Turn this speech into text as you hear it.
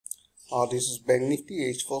This is Bank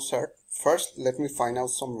Nifty H4 chart. First, let me find out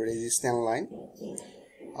some resistance line.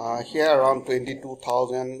 Here around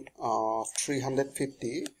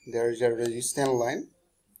 22,350, there is a resistance line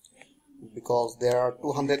because there are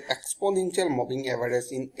 200 exponential moving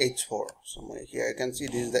average in H4. Somewhere here you can see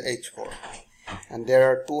this is the H4, and there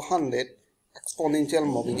are 200 exponential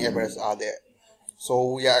moving average are there.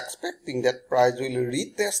 So we are expecting that price will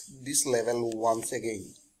retest this level once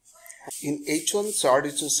again. In H1 chart,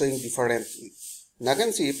 it is showing differently. Now you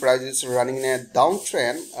can see price is running in a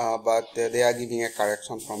downtrend, but they are giving a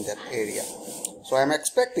correction from that area. So I am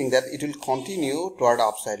expecting that it will continue toward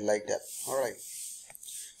upside like that. Alright.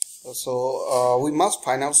 So we must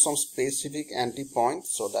find out some specific entry point.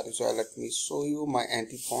 So that is why let me show you my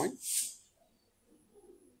entry point.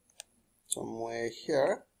 Somewhere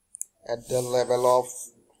here at the level of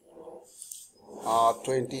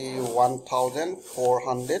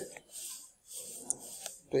 21,400.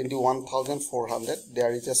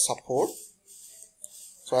 There is a support,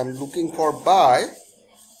 so I'm looking for buy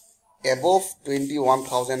above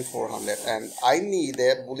 21,400, and I need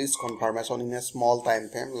a bullish confirmation in a small time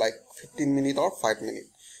frame like 15 minutes or 5 minutes.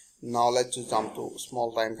 Now let's just jump to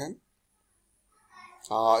small time frame.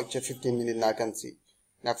 It's a 15 minute. Now I can see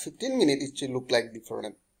now 15 minutes it should look like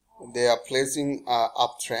different. They are placing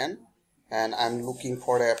uptrend, and I'm looking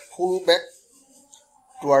for a pullback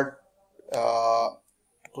toward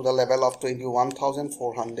to the level of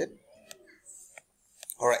 21,400.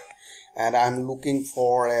 Alright, and I'm looking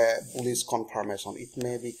for a bullish confirmation. It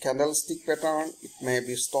may be candlestick pattern, it may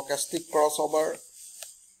be stochastic crossover,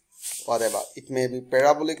 whatever. It may be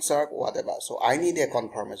parabolic arc, whatever. So I need a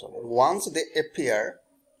confirmation. Once they appear,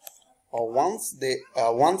 or once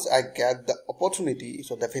I get the opportunity,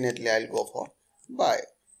 so definitely I'll go for buy.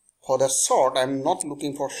 For the short, I'm not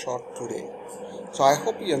looking for short today. So I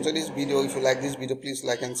hope you enjoyed this video. If you like this video, please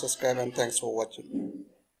like and subscribe, and thanks for watching.